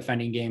worst run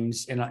defending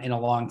games in a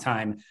long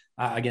time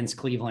against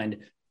Cleveland.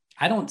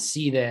 I don't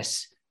see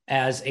this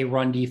as a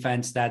run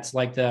defense that's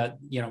like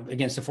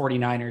against the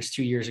 49ers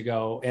 2 years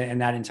ago and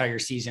that entire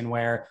season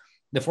where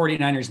the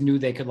 49ers knew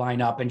they could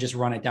line up and just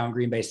run it down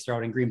Green Bay's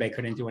throat and Green Bay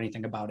couldn't do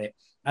anything about it.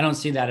 I don't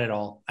see that at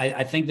all.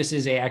 I think this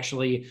is a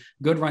actually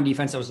good run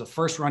defense. That was the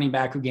first running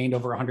back who gained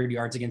over 100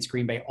 yards against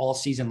Green Bay all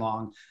season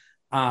long.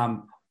 I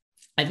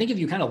think if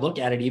you kind of look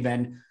at it,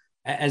 even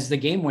as the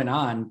game went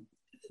on,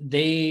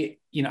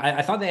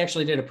 I thought they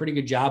actually did a pretty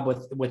good job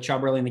with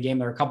Chubb early in the game.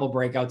 There were a couple of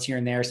breakouts here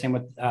and there, same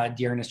with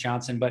Dearness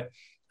Johnson. But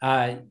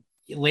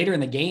later in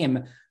the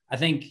game, I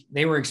think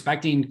they were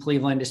expecting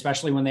Cleveland,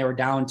 especially when they were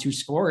down 2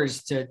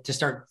 scores, to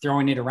start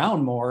throwing it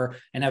around more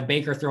and have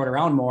Baker throw it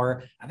around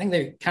more. I think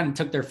they kind of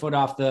took their foot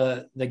off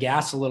the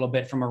gas a little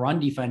bit from a run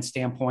defense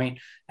standpoint.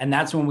 And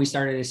that's when we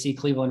started to see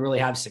Cleveland really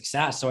have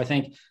success. So I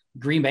think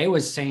Green Bay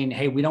was saying,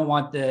 hey, we don't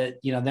want them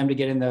to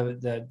get in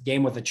the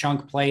game with a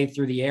chunk play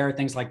through the air,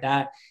 things like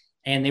that.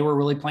 And they were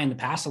really playing the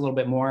pass a little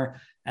bit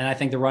more. And I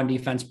think the run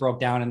defense broke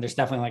down, and there's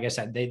definitely, like I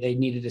said, they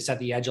needed to set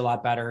the edge a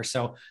lot better.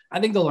 So I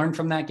think they'll learn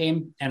from that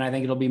game, and I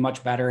think it'll be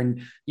much better.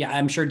 And yeah,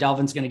 I'm sure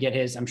Dalvin's going to get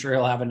his. I'm sure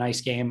he'll have a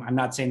nice game. I'm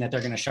not saying that they're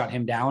going to shut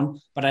him down,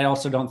 but I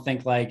also don't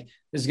think like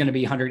this is going to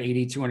be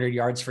 180, 200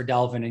 yards for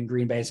Dalvin, and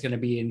Green Bay is going to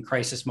be in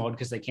crisis mode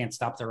because they can't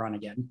stop the run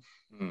again.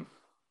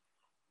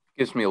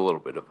 Gives me a little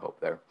bit of hope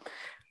there.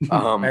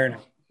 Fair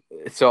enough.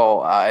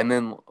 So, and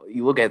then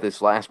you look at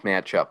this last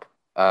matchup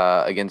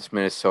against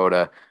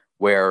Minnesota,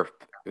 where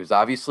it was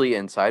obviously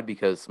inside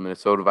because the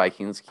Minnesota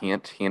Vikings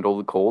can't handle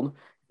the cold.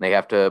 They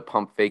have to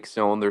pump fake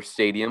snow in their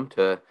stadium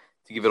to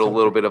give it a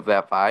little bit of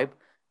that vibe.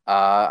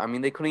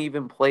 They couldn't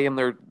even play in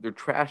their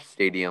trash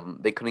stadium.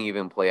 They couldn't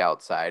even play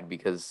outside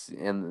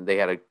and they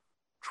had a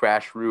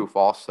trash roof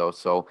also.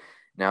 So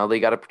now they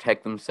got to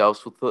protect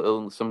themselves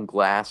with some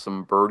glass,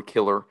 some bird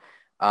killer.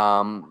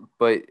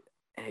 But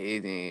hey,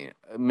 the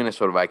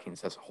Minnesota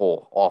Vikings as a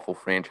whole, awful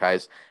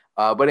franchise.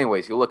 But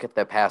anyways, you look at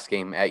that past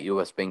game at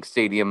US Bank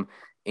Stadium,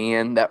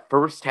 and that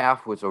first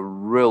half was a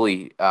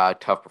really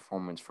tough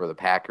performance for the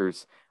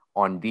Packers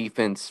on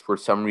defense. For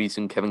some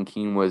reason, Kevin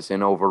Keane was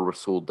in over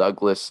Rasul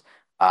Douglas,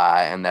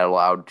 and that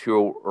allowed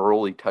 2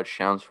 early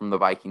touchdowns from the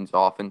Vikings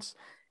offense.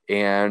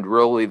 And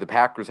really, the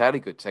Packers had a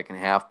good second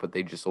half, but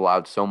they just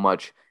allowed so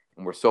much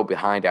and were so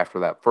behind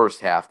after that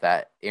first half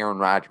that Aaron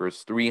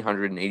Rodgers'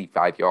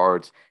 385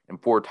 yards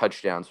and 4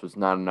 touchdowns was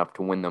not enough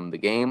to win them the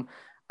game.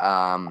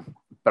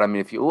 But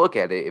if you look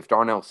at it, if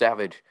Darnell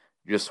Savage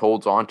just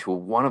holds on to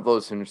one of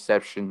those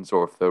interceptions,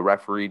 or if the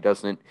referee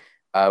doesn't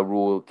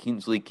rule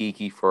Kingsley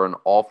Keke for an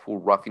awful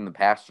roughing the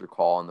passer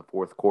call in the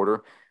fourth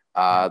quarter,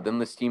 then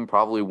this team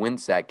probably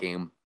wins that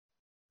game.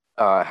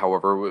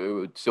 However, it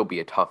would still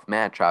be a tough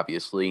match,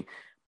 obviously.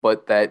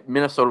 But that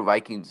Minnesota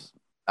Vikings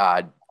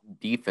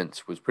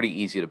defense was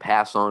pretty easy to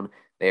pass on.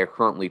 They are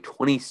currently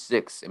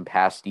 26 in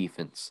pass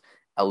defense,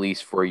 at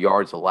least for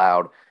yards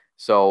allowed.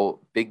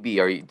 So, Big B,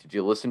 did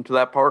you listen to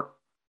that part?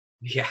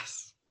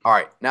 Yes. All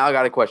right, now I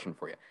got a question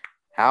for you.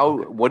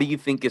 What do you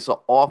think is the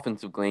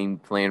offensive game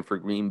plan for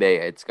Green Bay?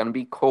 It's going to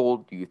be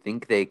cold. Do you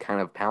think they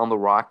kind of pound the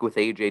rock with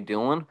A.J.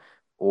 Dillon,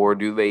 or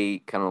do they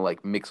kind of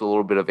like mix a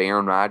little bit of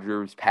Aaron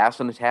Rodgers pass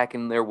and attack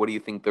in there? What do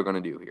you think they're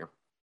going to do here?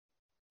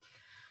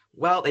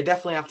 Well, they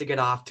definitely have to get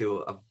off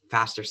to a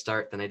faster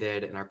start than they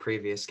did in our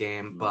previous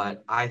game,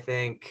 but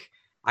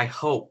I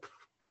hope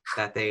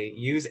that they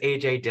use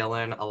A.J.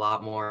 Dillon a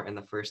lot more in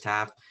the first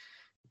half.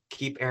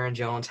 Keep Aaron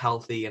Jones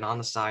healthy and on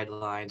the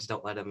sidelines.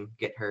 Don't let him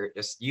get hurt.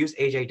 Just use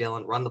A.J.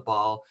 Dillon, run the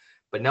ball.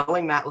 But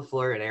knowing Matt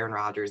LaFleur and Aaron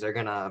Rodgers, they're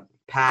going to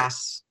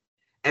pass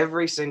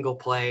every single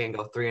play and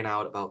go 3 and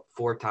out about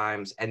 4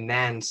 times and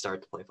then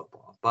start to play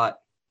football. But,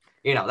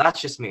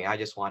 that's just me. I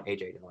just want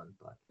A.J. Dillon.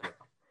 But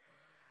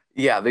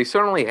Yeah, they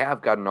certainly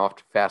have gotten off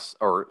to fast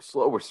or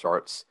slower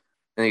starts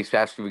in these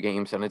past few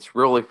games, and it's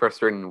really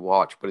frustrating to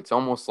watch. But it's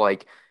almost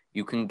like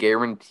you can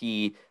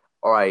guarantee,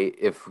 all right,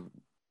 if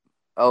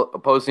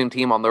opposing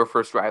team on their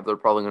first drive, they're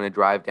probably going to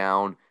drive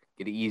down,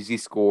 get an easy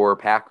score.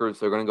 Packers,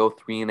 they're going to go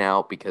 3 and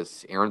out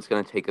because Aaron's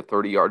going to take a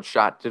 30-yard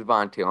shot to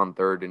Devontae on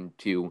 3rd and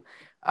 2.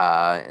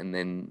 And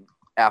then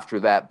after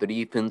that, the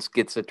defense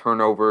gets a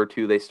turnover or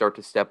 2. They start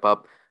to step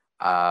up.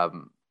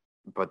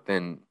 But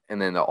then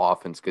the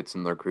offense gets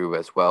in their groove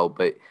as well.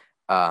 But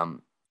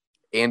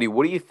Andy,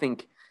 what do you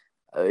think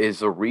is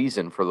the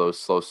reason for those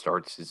slow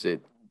starts? Is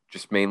it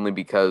just mainly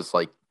because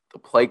like the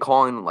play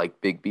calling,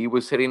 like Big B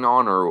was hitting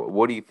on, or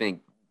what do you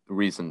think the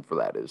reason for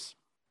that is?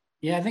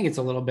 Yeah, I think it's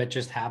a little bit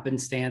just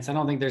happenstance. I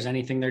don't think there's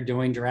anything they're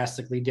doing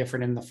drastically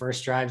different in the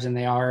first drives than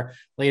they are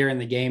later in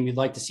the game. You'd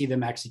like to see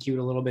them execute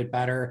a little bit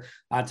better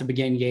to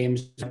begin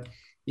games.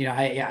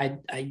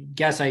 I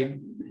guess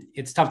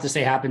it's tough to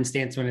say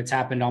happenstance when it's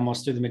happened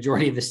almost through the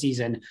majority of the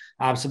season.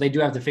 So they do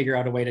have to figure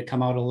out a way to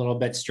come out a little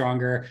bit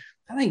stronger.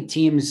 I think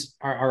teams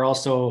are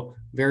also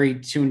very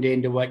tuned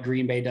into what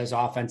Green Bay does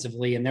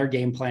offensively, and they're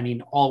game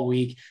planning all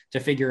week to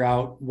figure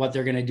out what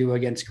they're going to do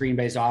against Green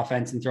Bay's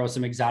offense and throw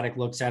some exotic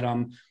looks at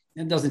them.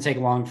 It doesn't take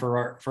long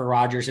for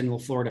Rodgers and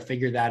LaFleur to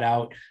figure that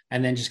out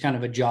and then just kind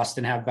of adjust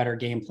and have better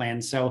game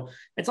plans. So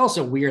it's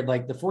also weird.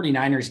 Like the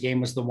 49ers game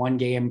was the one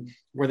game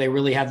where they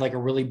really had like a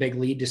really big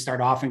lead to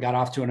start off and got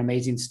off to an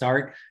amazing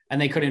start.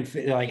 And they couldn't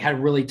had a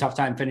really tough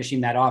time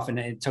finishing that off. And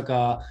it took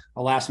a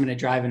last minute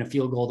drive and a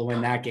field goal to win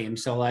that game.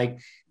 So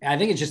like, I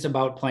think it's just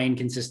about playing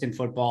consistent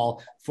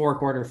football,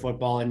 4-quarter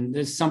football. And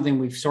this is something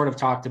we've sort of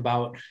talked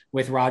about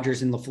with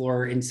Rodgers and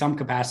LaFleur in some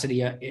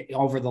capacity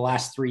over the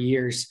last 3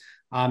 years.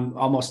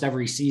 Almost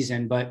every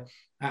season, but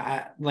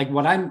like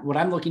what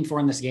I'm looking for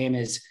in this game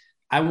is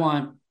I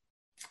want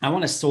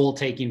a soul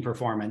taking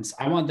performance.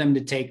 I want them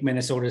to take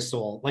Minnesota's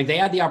soul. Like they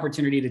had the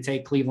opportunity to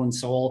take Cleveland's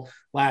soul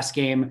last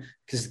game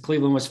because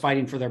Cleveland was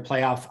fighting for their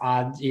playoff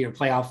odds,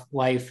 playoff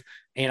life.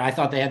 And I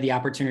thought they had the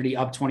opportunity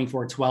up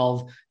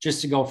 24-12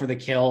 just to go for the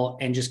kill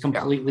and just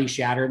completely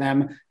shatter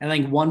them. And I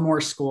think one more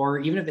score,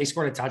 even if they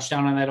scored a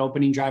touchdown on that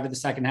opening drive of the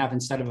second half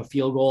instead of a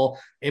field goal,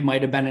 it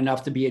might have been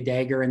enough to be a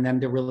dagger and them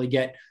to really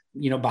get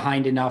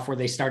behind enough where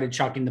they started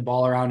chucking the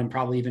ball around and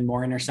probably even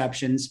more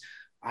interceptions.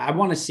 I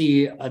want to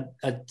see a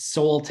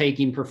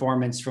soul-taking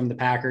performance from the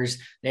Packers.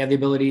 They have the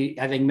ability,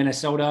 I think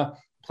Minnesota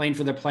playing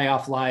for their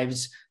playoff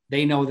lives.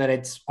 They know that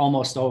it's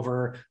almost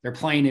over. They're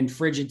playing in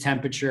frigid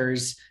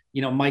temperatures.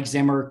 Mike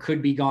Zimmer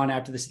could be gone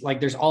after this. Like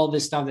there's all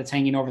this stuff that's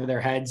hanging over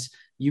their heads.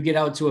 You get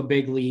out to a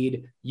big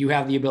lead. You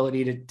have the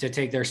ability to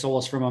take their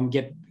souls from them,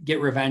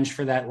 get revenge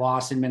for that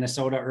loss in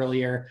Minnesota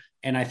earlier.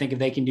 And I think if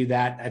they can do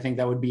that, I think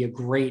that would be a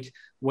great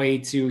way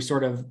to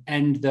sort of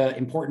end the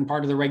important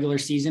part of the regular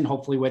season,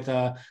 hopefully with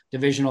a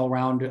divisional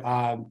round,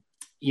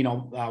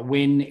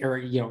 win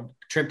or,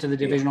 trip to the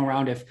divisional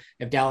round if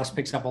Dallas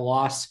picks up a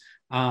loss.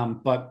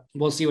 But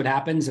we'll see what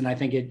happens. And I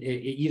think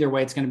either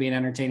way, it's going to be an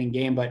entertaining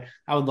game, but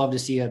I would love to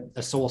see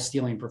a soul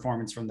stealing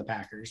performance from the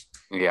Packers.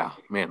 Yeah,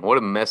 man, what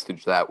a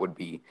message that would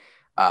be.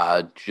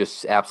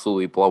 Just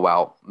absolutely blow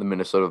out the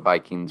Minnesota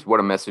Vikings. What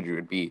a message it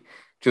would be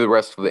to the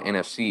rest of the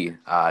NFC.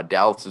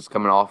 Dallas is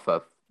coming off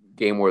a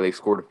game where they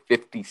scored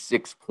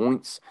 56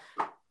 points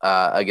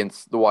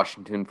against the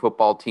Washington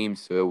football team.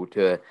 So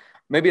to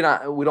maybe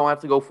not, we don't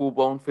have to go full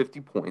blown 50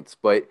 points,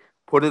 but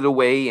put it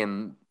away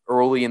and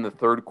early in the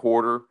third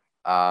quarter,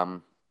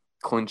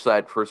 clinch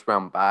that first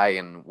round bye,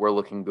 and we're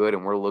looking good,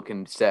 and we're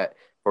looking set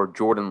for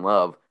Jordan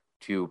Love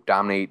to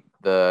dominate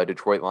the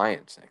Detroit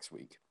Lions next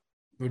week.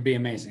 Would be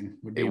amazing.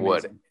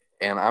 Would.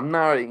 And I'm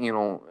not,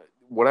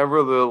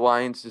 whatever the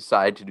Lions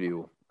decide to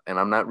do, and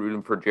I'm not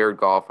rooting for Jared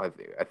Goff. I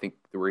think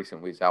the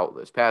reason he's out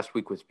this past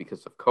week was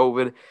because of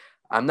COVID.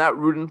 I'm not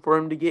rooting for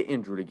him to get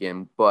injured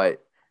again,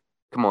 but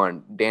come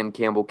on, Dan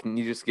Campbell, can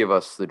you just give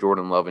us the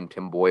Jordan Love and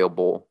Tim Boyle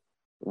Bowl?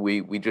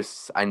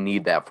 I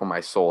need that for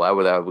my soul.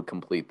 That would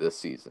complete this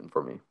season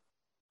for me.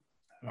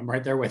 I'm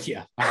right there with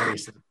you,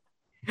 obviously.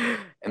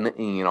 And then,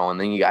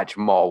 you got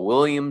Jamal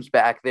Williams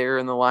back there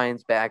in the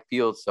Lions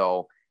backfield.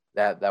 So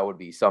that would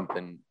be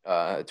something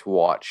to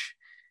watch.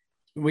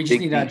 We just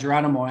need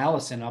Geronimo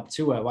Allison up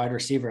too at wide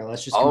receiver.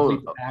 Let's just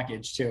complete the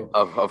package too.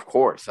 Of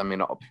course. I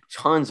mean,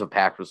 tons of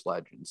Packers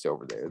legends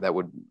over there that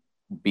would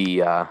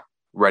be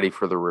ready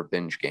for the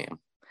revenge game.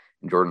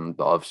 And Jordan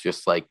Love's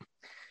just like,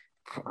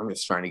 I'm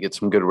just trying to get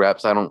some good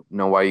reps. I don't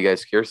know why you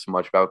guys care so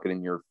much about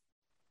getting your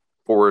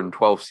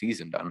 4-12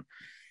 season done.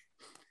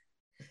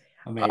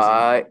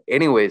 Amazing.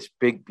 Anyways,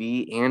 Big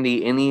B,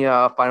 Andy, any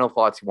final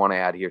thoughts you want to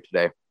add here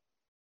today?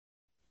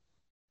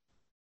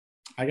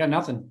 I got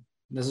nothing.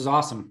 This is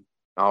awesome.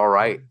 All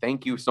right.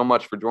 Thank you so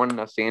much for joining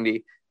us,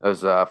 Andy. It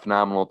was a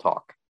phenomenal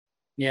talk.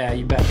 Yeah,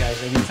 you bet,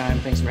 guys. Anytime.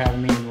 Thanks for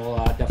having me, and we'll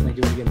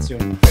definitely do it again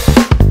soon.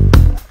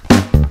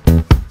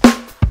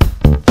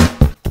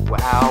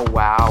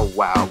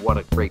 Wow. What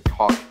a great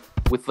talk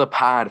with the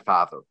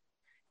Podfather,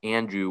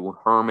 Andrew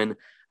Herman.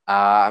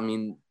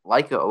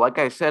 Like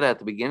I said at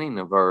the beginning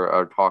of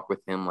our talk with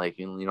him,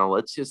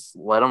 let's just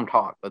let him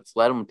talk. Let's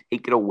let him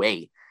take it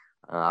away.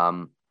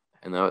 And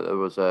it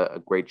was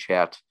a great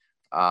chat.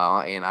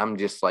 And I'm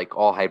just like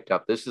all hyped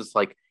up. This is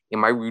like in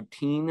my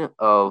routine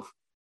of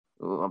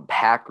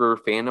Packer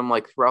fandom,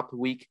 like throughout the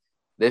week.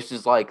 This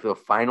is like the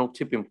final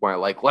tipping point.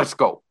 Like, let's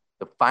go.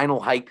 The final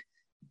hype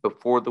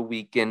before the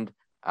weekend.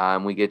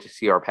 We get to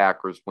see our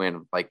Packers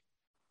win. Like,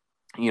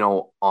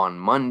 on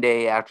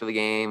Monday after the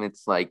game,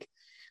 it's like,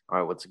 all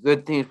right, what's the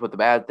good things, what the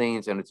bad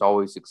things? And it's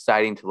always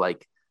exciting to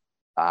like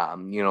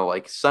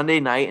Sunday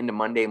night into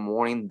Monday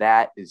morning.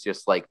 That is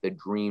just like the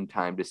dream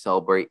time to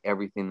celebrate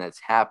everything that's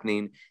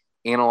happening,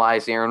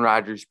 analyze Aaron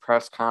Rodgers'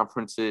 press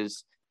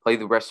conferences, play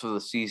the rest of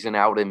the season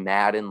out in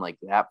Madden, like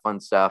that fun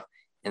stuff.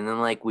 And then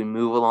like we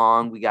move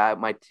along, we got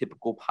my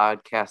typical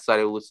podcast that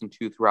I listen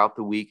to throughout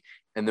the week.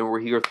 And then we're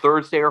here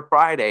Thursday or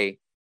Friday.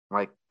 I'm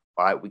like,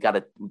 all right, we get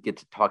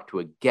to talk to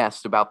a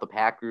guest about the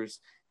Packers.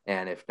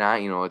 And if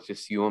not, it's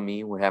just you and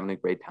me. We're having a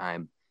great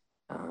time.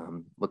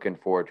 Looking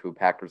forward to a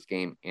Packers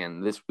game.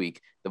 And this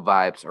week, the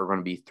vibes are going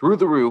to be through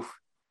the roof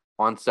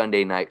on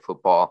Sunday Night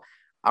Football.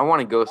 I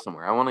want to go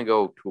somewhere. I want to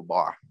go to a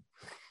bar.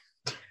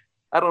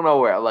 I don't know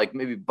where, like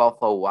maybe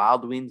Buffalo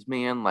Wild Wings,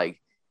 man.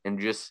 And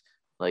just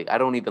like, I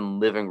don't even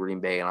live in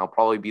Green Bay, and I'll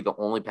probably be the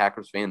only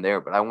Packers fan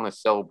there, but I want to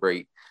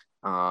celebrate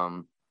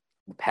the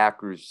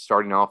Packers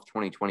starting off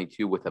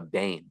 2022 with a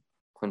bang,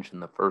 clinching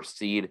the first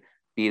seed,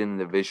 beating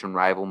the division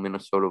rival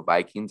Minnesota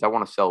Vikings. I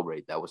want to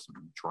celebrate that with some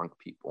drunk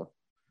people.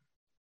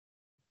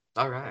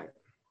 All right.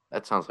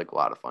 That sounds like a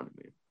lot of fun to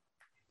me.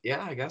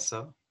 Yeah, I guess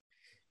so.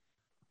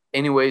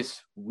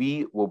 Anyways,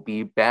 we will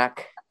be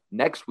back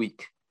next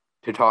week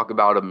to talk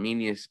about a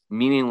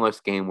meaningless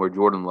game where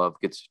Jordan Love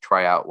gets to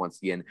try out once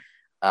again.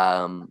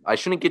 I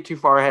shouldn't get too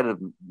far ahead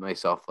of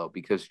myself, though,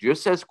 because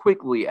just as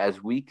quickly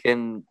as we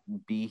can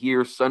be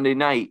here Sunday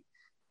night,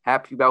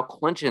 happy about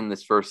clinching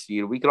this first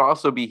seed, we could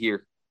also be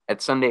here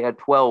at Sunday at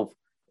 12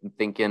 and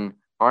thinking,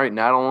 all right,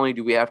 not only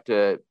do we have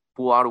to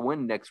pull out a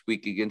win next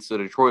week against the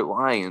Detroit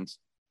Lions,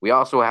 we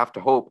also have to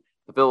hope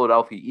the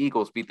Philadelphia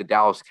Eagles beat the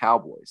Dallas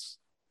Cowboys.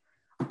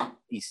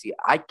 You see,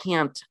 I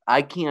can't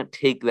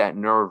take that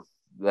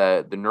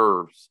the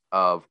nerves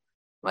of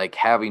like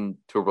having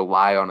to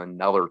rely on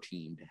another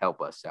team to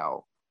help us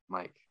out.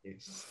 Like,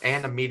 Yes.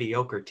 And a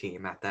mediocre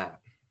team at that.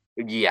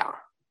 yeah.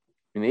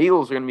 And the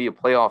Eagles are going to be a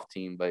playoff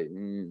team, but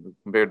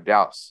compared to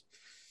Dallas,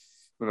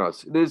 who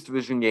knows? It is a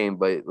division game,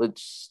 but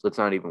let's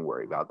not even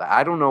worry about that.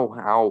 I don't know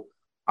how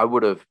I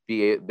would have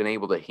been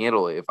able to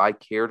handle it if I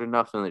cared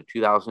enough in the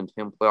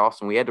 2010 playoffs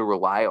and we had to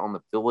rely on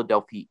the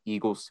Philadelphia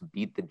Eagles to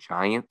beat the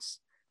Giants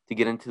to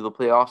get into the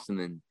playoffs. And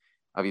then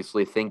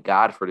obviously thank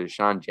God for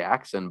Deshaun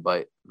Jackson,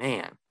 but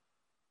man,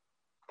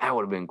 that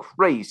would have been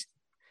crazy.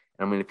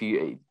 I mean, if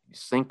you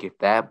think if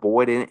that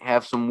boy didn't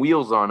have some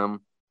wheels on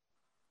him,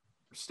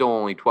 we're still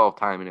only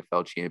 12-time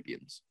NFL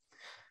champions.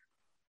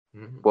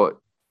 Mm-hmm. But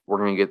we're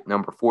going to get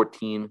number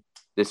 14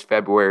 this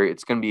February.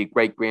 It's going to be a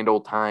great, grand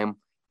old time.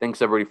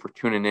 Thanks, everybody, for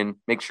tuning in.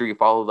 Make sure you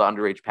follow the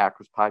Underage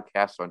Packers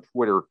podcast on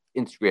Twitter,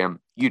 Instagram,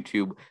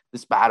 YouTube, the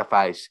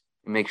Spotify's,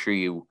 and make sure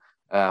you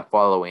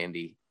follow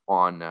Andy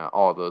on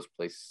all of those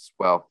places as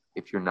well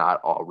if you're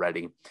not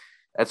already.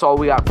 That's all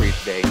we got for you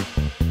today.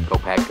 Go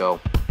Pack, go.